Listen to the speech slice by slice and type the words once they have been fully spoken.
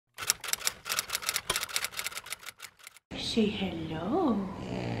Say hello.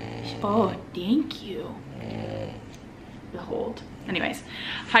 Oh, thank you. Behold. Anyways,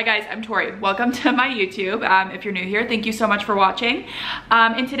 hi guys, I'm Tori. Welcome to my YouTube. If you're new here, thank you so much for watching.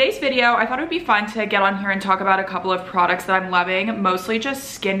 In today's video, I thought it would be fun to get on here and talk about a couple of products that I'm loving, mostly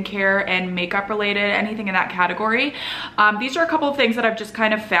just skincare and makeup related, anything in that category. These are a couple of things that I've just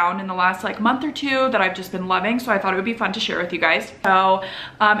kind of found in the last like month or two that I've just been loving, so I thought it would be fun to share with you guys. So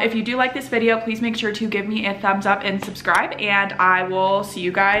if you do like this video, please make sure to give me a thumbs up and subscribe, and I will see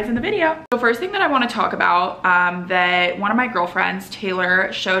you guys in the video. The first thing that I want to talk about that one of my girlfriends,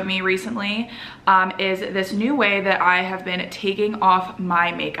 Taylor, showed me recently is this new way that I have been taking off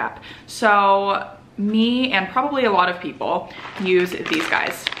my makeup. So me and probably a lot of people use these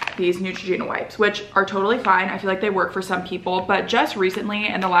guys, these Neutrogena wipes, which are totally fine. I feel like they work for some people, but just recently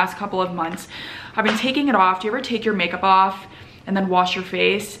in the last couple of months, I've been taking it off. Do you ever take your makeup off and then wash your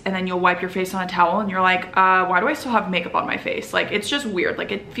face and then you'll wipe your face on a towel and you're like, why do I still have makeup on my face? Like, it's just weird.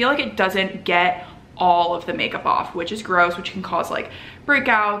 Like, I feel like it doesn't get all of the makeup off, which is gross, which can cause like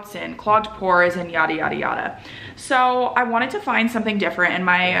breakouts and clogged pores and yada yada yada. So I wanted to find something different, and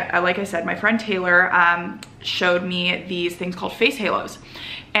like I said, my friend Taylor showed me these things called face halos,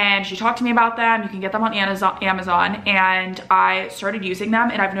 and she talked to me about them. You can get them on Amazon, and I started using them,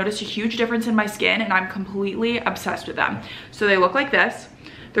 and I've noticed a huge difference in my skin, and I'm completely obsessed with them. So they look like this.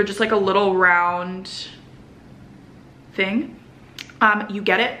 They're just like a little round thing. You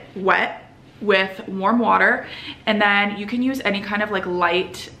get it wet with warm water, and then you can use any kind of like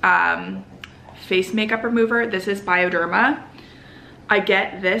light face makeup remover. This is BIODERMA. I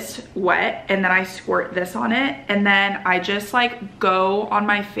get this wet and then I squirt this on it, and then I just like go on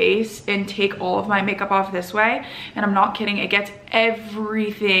my face and take all of my makeup off this way, and I'm not kidding, it gets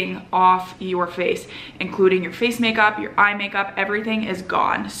everything off your face, including your face makeup, your eye makeup, everything is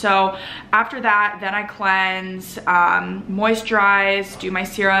gone. So after that, then I cleanse, moisturize, do my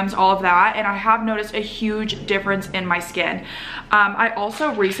serums, all of that, and I have noticed a huge difference in my skin. I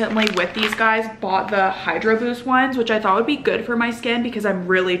also recently with these guys bought the Hydro Boost ones, which I thought would be good for my skin because I'm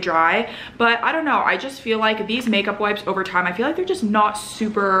really dry, but I don't know, I just feel like these makeup wipes over time, I feel like they're just not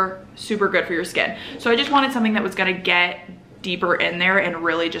super good for your skin. So I just wanted something that was gonna get deeper in there and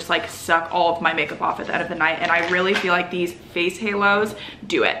really just like suck all of my makeup off at the end of the night, and I really feel like these face halos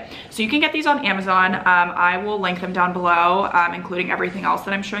do it. So you can get these on Amazon. I will link them down below, including everything else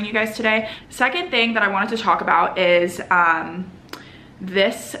that I'm showing you guys today. Second thing that I wanted to talk about is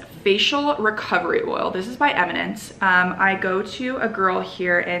this facial recovery oil. This is by EMINENCE. I go to a girl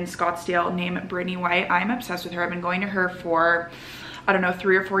here in Scottsdale named Brittany White. I'm obsessed with her. I've been going to her for, I don't know,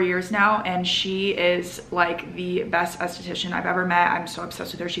 3 or 4 years now, and she is like the best esthetician I've ever met. I'm so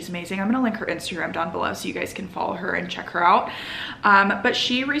obsessed with her. She's amazing. I'm gonna link her Instagram down below so you guys can follow her and check her out. But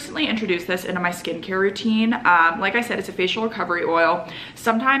she recently introduced this into my skincare routine. Like I said, it's a facial recovery oil.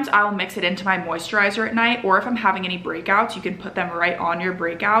 Sometimes I'll mix it into my moisturizer at night, or if I'm having any breakouts, you can put them right on your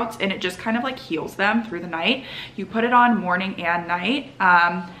breakouts, and it just kind of like heals them through the night. You put it on morning and night.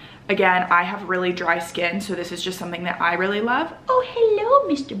 Again, I have really dry skin, so this is just something that I really love. Oh,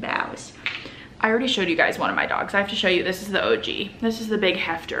 hello, Mr. Bows. I already showed you guys one of my dogs. I have to show you, this is the OG. This is the big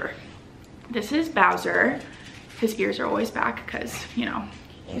hefter. This is Bowser. His ears are always back because, you know,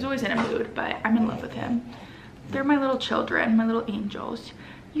 he's always in a mood, but I'm in love with him. They're my little children, my little angels.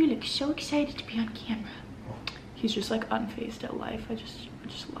 You look so excited to be on camera. He's just like unfazed at life. I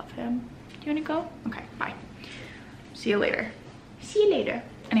just love him. Do you wanna go? Okay, bye. See you later. See you later.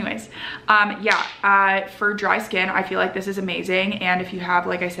 Anyways, yeah, for dry skin, I feel like this is amazing. And if you have,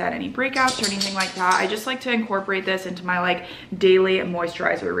 like I said, any breakouts or anything like that, I just like to incorporate this into my like daily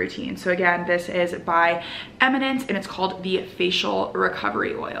moisturizer routine. So again, this is by EMINENCE, and it's called the Facial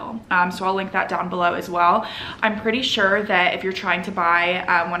Recovery Oil. So I'll link that down below as well. I'm pretty sure that if you're trying to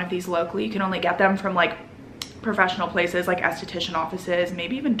buy one of these locally, you can only get them from like professional places like esthetician offices,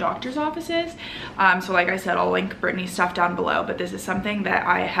 maybe even doctor's offices. So like I said, I'll link Brittany's stuff down below, but this is something that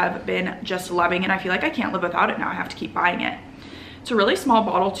I have been just loving, and I feel like I can't live without it now. I have to keep buying it. It's a really small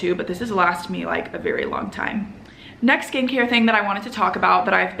bottle too, but this has lasted me like a very long time. Next skincare thing that I wanted to talk about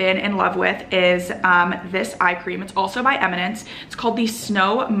that I've been in love with is this eye cream. It's also by EMINENCE. It's called the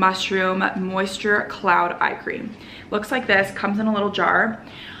Snow Mushroom Moisture Cloud Eye Cream. Looks like this, comes in a little jar.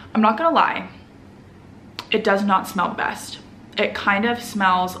 I'm not gonna lie, it does not smell the best. It kind of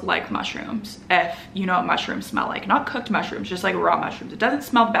smells like mushrooms, if you know what mushrooms smell like. Not cooked mushrooms, just like raw mushrooms. It doesn't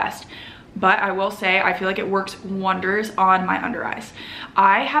smell the best, but I will say I feel like it works wonders on my under eyes.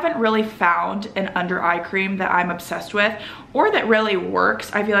 I haven't really found an under eye cream that I'm obsessed with or that really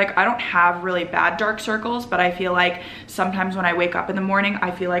works. I feel like I don't have really bad dark circles, but I feel like sometimes when I wake up in the morning,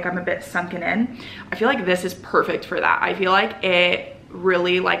 I feel like I'm a bit sunken in. I feel like this is perfect for that. I feel like it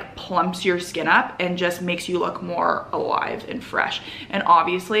really like plumps your skin up and just makes you look more alive and fresh. And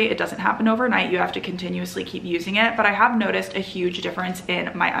obviously it doesn't happen overnight. You have to continuously keep using it, but I have noticed a huge difference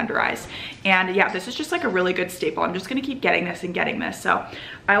in my under eyes. And yeah, this is just like a really good staple. I'm just gonna keep getting this and getting this. So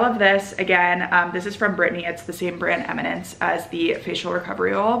I love this. Again, this is from Brittany. It's the same brand, Eminence, as the facial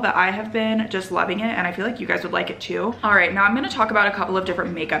recovery oil, but I have been just loving it and I feel like you guys would like it too. All right, now I'm gonna talk about a couple of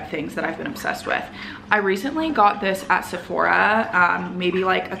different makeup things that I've been obsessed with. I recently got this at Sephora, maybe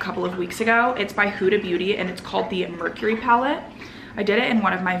like a couple of weeks ago. It's by Huda Beauty and it's called the Mercury palette. I did it in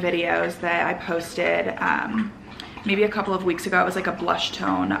one of my videos that I posted maybe a couple of weeks ago. It was like a blush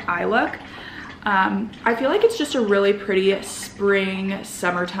tone eye look. I feel like it's just a really pretty spring,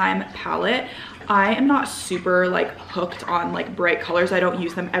 summertime palette. I am not super like hooked on like bright colors. I don't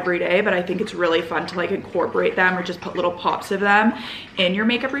use them every day, but I think it's really fun to like incorporate them or just put little pops of them in your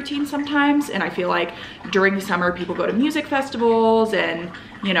makeup routine sometimes. And I feel like during the summer, people go to music festivals and,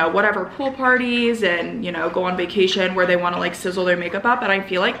 you know, whatever, pool parties and, you know, go on vacation where they want to like sizzle their makeup up. And I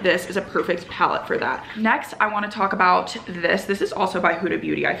feel like this is a perfect palette for that. Next, I want to talk about this. This is also by Huda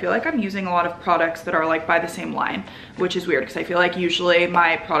Beauty. I feel like I'm using a lot of products that are like by the same line, which is weird because I feel like usually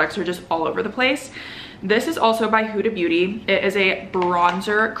my products are just all over the place. This is also by Huda Beauty. It is a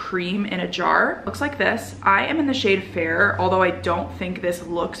bronzer cream in a jar. Looks like this. I am in the shade Fair, although I don't think this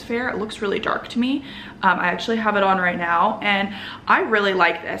looks fair. It looks really dark to me. I actually have it on right now and I really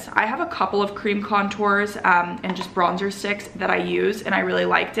like this. I have a couple of cream contours and just bronzer sticks that I use and I really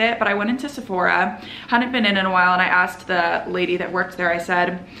liked it, but I went into Sephora, hadn't been in a while, and I asked the lady that worked there, I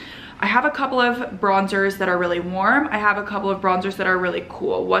said, I have a couple of bronzers that are really warm. I have a couple of bronzers that are really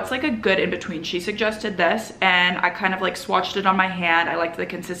cool. What's like a good in between? She suggested this and I kind of like swatched it on my hand. I liked the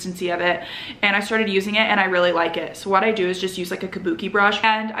consistency of it and I started using it and I really like it. So what I do is just use like a kabuki brush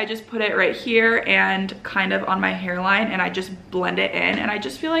and I just put it right here and kind of on my hairline and I just blend it in and I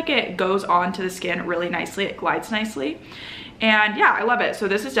just feel like it goes onto the skin really nicely. It glides nicely. And yeah, I love it. So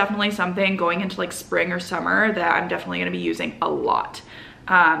this is definitely something going into like spring or summer that I'm definitely gonna be using a lot.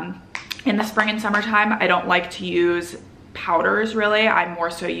 In the spring and summertime, I don't like to use powders really. I more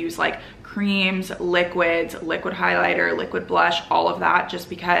so use like creams, liquids, liquid highlighter, liquid blush, all of that,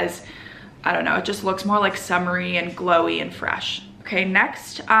 just because, I don't know, it just looks more like summery and glowy and fresh. Okay,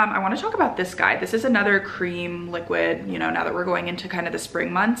 next, I want to talk about this guy. This is another cream liquid, you know, now that we're going into kind of the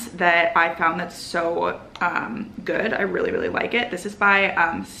spring months, that I found that's so good. I really, really like it. This is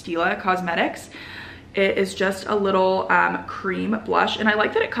by STILA Cosmetics. It is just a little cream blush and I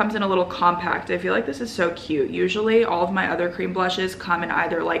like that it comes in a little compact. I feel like this is so cute. Usually all of my other cream blushes come in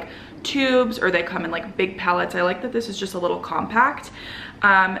either like tubes or they come in like big palettes. I like that this is just a little compact.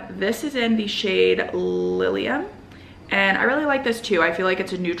 This is in the shade Lilium and I really like this too. I feel like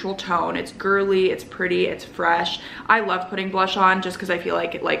it's a neutral tone. It's girly, it's pretty, it's fresh. I love putting blush on just because I feel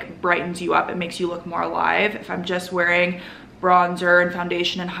like it like brightens you up. It makes you look more alive. If I'm just wearing bronzer and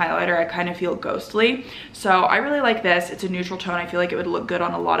foundation and highlighter, I kind of feel ghostly. So I really like this. It's a neutral tone. I feel like it would look good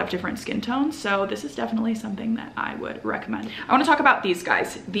on a lot of different skin tones. So this is definitely something that I would recommend. I want to talk about these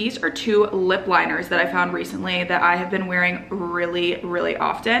guys. These are two lip liners that I found recently that I have been wearing really, really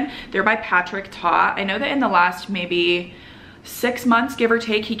often. They're by Patrick Ta. I know that in the last maybe 6 months, give or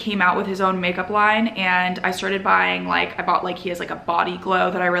take, he came out with his own makeup line and I started buying like, I bought like, he has like a body glow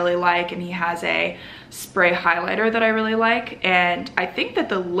that I really like and he has a spray highlighter that I really like, and I think that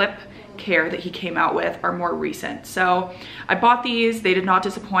the lip care that he came out with are more recent. So I bought these, they did not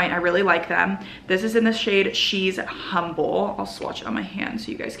disappoint. I really like them. This is in the shade She's Humble. I'll swatch it on my hand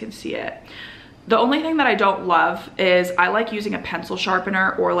so you guys can see it. The only thing that I don't love is I like using a pencil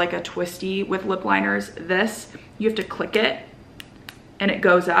sharpener or like a twisty with lip liners. This, you have to click it and it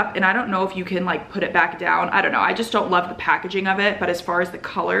goes up, and I don't know if you can like put it back down. I don't know, I just don't love the packaging of it, but as far as the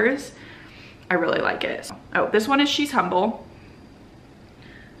colors, I really like it. Oh, this one is She's Humble.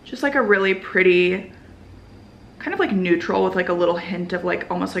 Just like a really pretty, kind of like neutral with like a little hint of like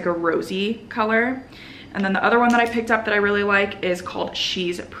almost like a rosy color. And then the other one that I picked up that I really like is called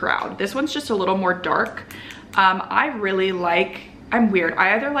She's Proud. This one's just a little more dark. I really like, I'm weird,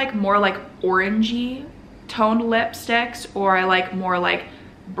 I either like more like orangey toned lipsticks or I like more like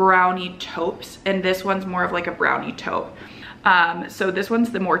brownie taupes, and this one's more of like a brownie taupe. So this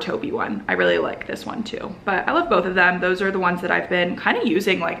one's the more taupey one. I really like this one too, but I love both of them. Those are the ones that I've been kind of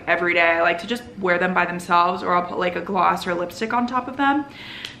using like every day. I like to just wear them by themselves, or I'll put like a gloss or lipstick on top of them.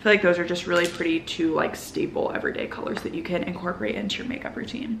 I feel like those are just really pretty two like staple everyday colors that you can incorporate into your makeup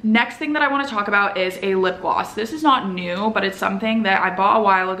routine. Next thing that I want to talk about is a lip gloss. This is not new, but it's something that I bought a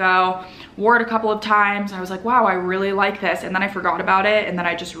while ago, wore it a couple of times. I was like, wow, I really like this. And then I forgot about it. And then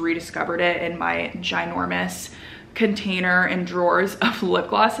I just rediscovered it in my ginormous container and drawers of lip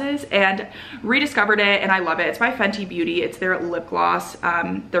glosses and rediscovered it, and I love it. It's by Fenty Beauty. It's their lip gloss,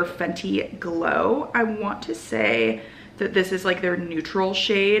 their Fenty Glow. I want to say that this is like their neutral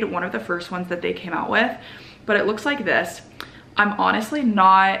shade, one of the first ones that they came out with, but it looks like this. I'm honestly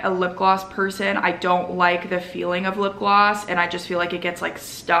not a lip gloss person. I don't like the feeling of lip gloss, and I just feel like it gets like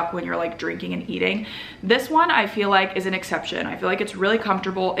stuck when you're like drinking and eating. This one I feel like is an exception. I feel like it's really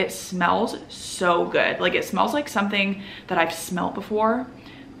comfortable. It smells so good. Like it smells like something that I've smelled before,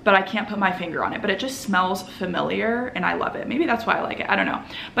 but I can't put my finger on it, but it just smells familiar and I love it. Maybe that's why I like it, I don't know.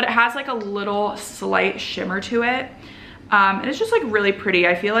 But it has like a little slight shimmer to it. And it's just like really pretty.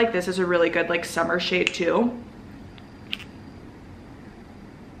 I feel like this is a really good like summer shade too.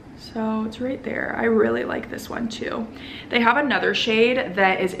 So it's right there. I really like this one too. They have another shade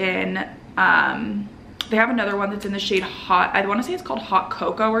that is in, they have another one that's in the shade Hot. I want to say it's called Hot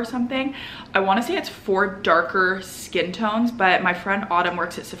Cocoa or something. I want to say it's for darker skin tones, but my friend Autumn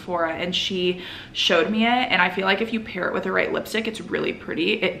works at Sephora and she showed me it. And I feel like if you pair it with the right lipstick, it's really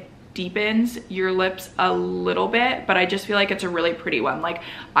pretty. It deepens your lips a little bit, but I just feel like it's a really pretty one. Like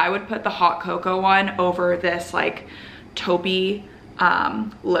I would put the Hot Cocoa one over this like taupey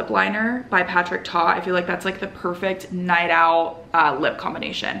lip liner by Patrick Ta. I feel like that's like the perfect night out lip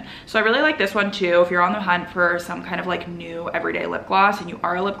combination. So I really like this one too. If you're on the hunt for some kind of like new everyday lip gloss and you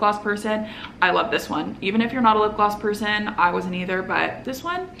are a lip gloss person, I love this one. Even if you're not a lip gloss person, I wasn't either, but this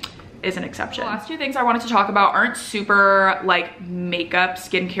one is an exception. The last two things I wanted to talk about aren't super like makeup,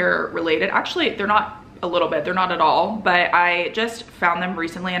 skincare related. Actually, they're not a little bit, they're not at all, but I just found them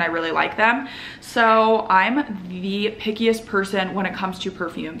recently and I really like them. So I'm the pickiest person when it comes to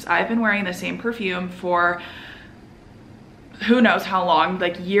perfumes. I've been wearing the same perfume for who knows how long,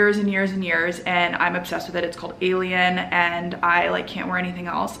 like years and years and years, and I'm obsessed with it. It's called Alien and I like can't wear anything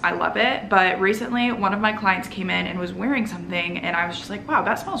else. I love it. But recently one of my clients came in and was wearing something and I was just like, wow,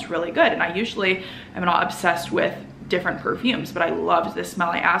 that smells really good. And I usually am not obsessed with different perfumes, but I loved this smell.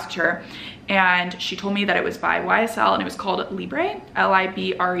 I asked her and she told me that it was by YSL and it was called Libre,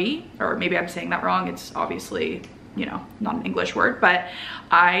 L-I-B-R-E, or maybe I'm saying that wrong. It's obviously, you know, not an English word, but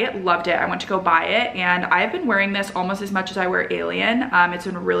I loved it. I went to go buy it and I've been wearing this almost as much as I wear Alien. It's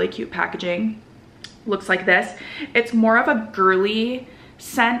in really cute packaging. Looks like this. It's more of a girly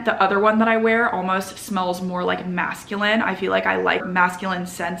scent. The other one that I wear almost smells more like masculine. I feel like I like masculine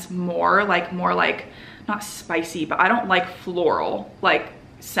scents more like not spicy, but I don't like floral like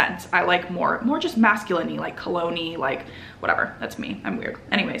scents. I like more just masculine-y, like cologne-y, like whatever. That's me. I'm weird.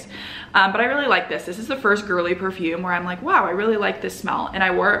 Anyways, but I really like this. This is the first girly perfume where I'm like, wow, I really like this smell. And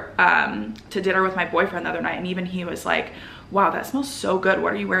I wore it to dinner with my boyfriend the other night, and even he was like, wow, that smells so good.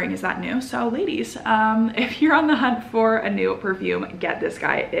 What are you wearing? Is that new? So ladies, if you're on the hunt for a new perfume, get this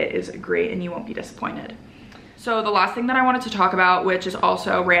guy. It is great and you won't be disappointed. So the last thing that I wanted to talk about, which is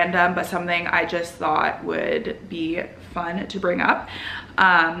also random, but something I just thought would be fun to bring up,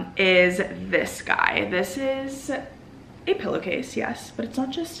 is this guy. This is a pillowcase, yes, but it's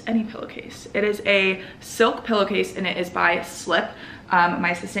not just any pillowcase. It is a silk pillowcase and it is by Slip. My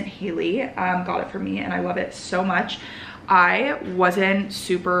assistant Haley got it for me and I love it so much. I wasn't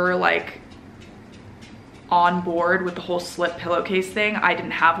super like on board with the whole Slip pillowcase thing. I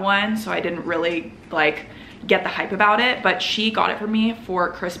didn't have one, so I didn't really like get the hype about it, but she got it for me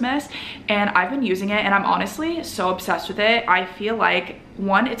for Christmas and I've been using it and I'm honestly so obsessed with it. I feel like,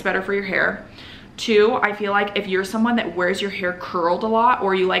 one, it's better for your hair. Two, I feel like if you're someone that wears your hair curled a lot,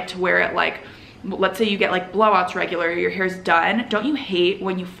 or you like to wear it like, let's say you get like blowouts regularly, your hair's done, don't you hate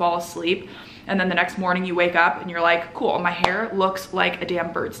when you fall asleep and then the next morning you wake up and you're like, cool, my hair looks like a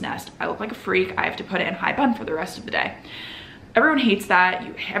damn bird's nest. I look like a freak. I have to put it in high bun for the rest of the day. Everyone hates that.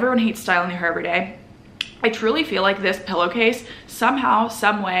 Everyone hates styling their hair every day. I truly feel like this pillowcase somehow,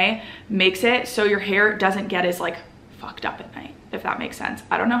 some way makes it so your hair doesn't get as like fucked up at night, if that makes sense.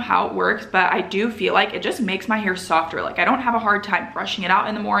 I don't know how it works, but I do feel like it just makes my hair softer. Like I don't have a hard time brushing it out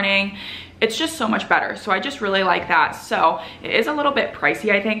in the morning. It's just so much better. So I just really like that. So it is a little bit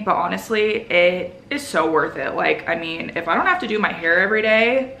pricey, I think, but honestly, it is so worth it. Like, I mean, if I don't have to do my hair every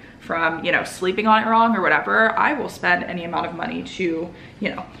day, from, you know, sleeping on it wrong or whatever, I will spend any amount of money to, you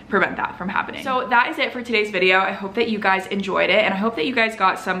know, prevent that from happening. So that is it for today's video. I hope that you guys enjoyed it, and I hope that you guys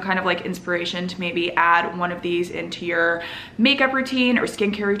got some kind of like inspiration to maybe add one of these into your makeup routine or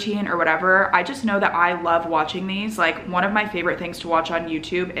skincare routine or whatever. I just know that I love watching these. Like, one of my favorite things to watch on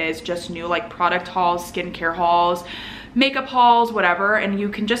YouTube is just new like product hauls, skincare hauls, makeup hauls, whatever, and you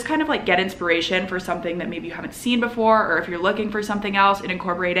can just kind of like get inspiration for something that maybe you haven't seen before, or if you're looking for something else, and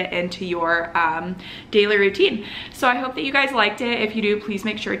incorporate it into your daily routine. So I hope that you guys liked it. If you do, please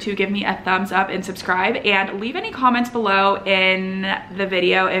make sure to give me a thumbs up and subscribe, and leave any comments below in the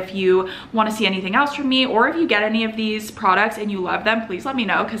video if you want to see anything else from me, or if you get any of these products and you love them, please let me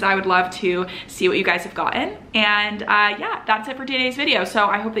know, because I would love to see what you guys have gotten. And yeah, that's it for today's video. So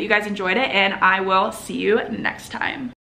I hope that you guys enjoyed it, and I will see you next time.